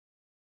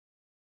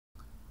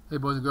Hey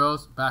boys and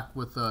girls, back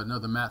with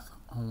another math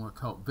homework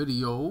help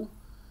video.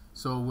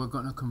 So we're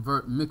going to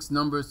convert mixed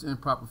numbers to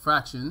improper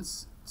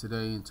fractions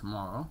today and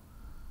tomorrow.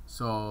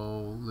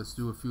 So let's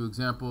do a few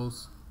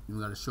examples.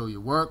 You got to show your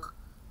work.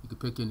 You can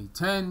pick any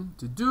 10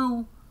 to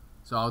do.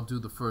 So I'll do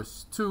the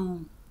first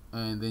 2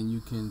 and then you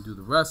can do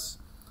the rest.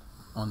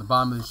 On the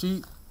bottom of the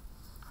sheet,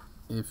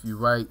 if you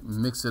write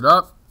mix it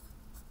up,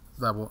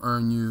 that will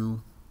earn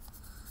you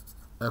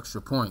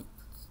extra point.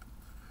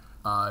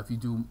 If you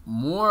do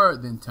more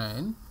than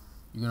 10,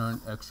 you're going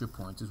to earn extra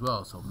points as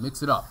well. So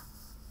mix it up.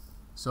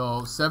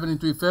 So 7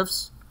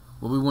 3/5,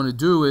 what we want to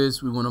do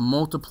is we want to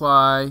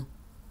multiply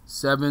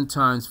 7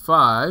 times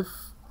 5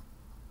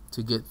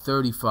 to get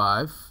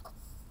 35.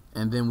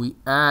 And then we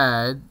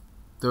add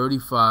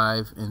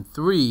 35 and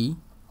 3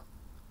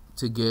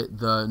 to get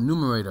the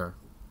numerator.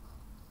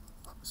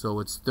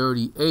 So it's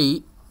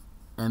 38.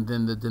 And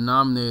then the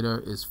denominator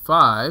is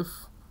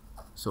 5.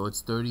 So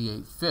it's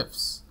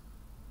 38/5.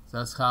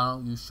 That's how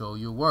you show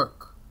your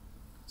work.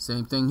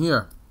 Same thing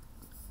here.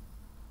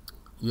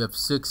 You have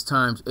 6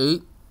 times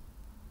 8.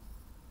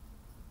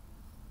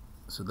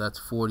 So that's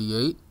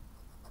 48.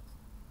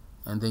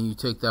 And then you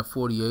take that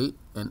 48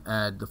 and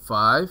add the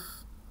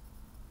 5.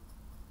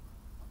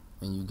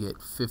 And you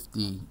get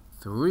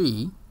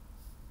 53.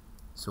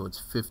 So it's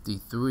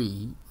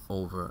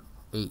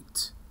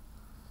 53/8.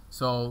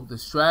 So the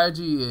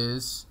strategy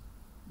is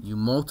you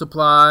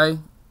multiply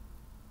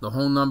the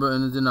whole number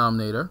in the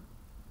denominator.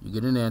 You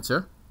get an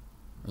answer.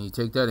 And you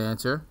take that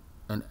answer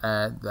and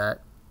add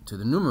that to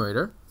the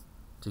numerator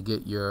to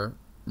get your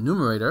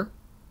numerator,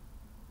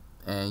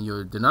 and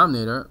your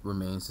denominator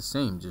remains the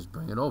same. Just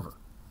bring it over.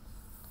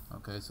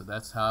 Okay, so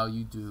that's how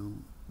you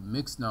do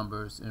mixed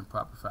numbers in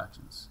improper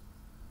fractions.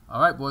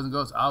 Alright, boys and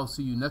girls, I'll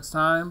see you next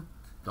time.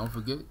 Don't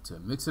forget to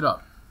mix it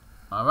up.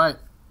 Alright,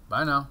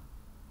 bye now.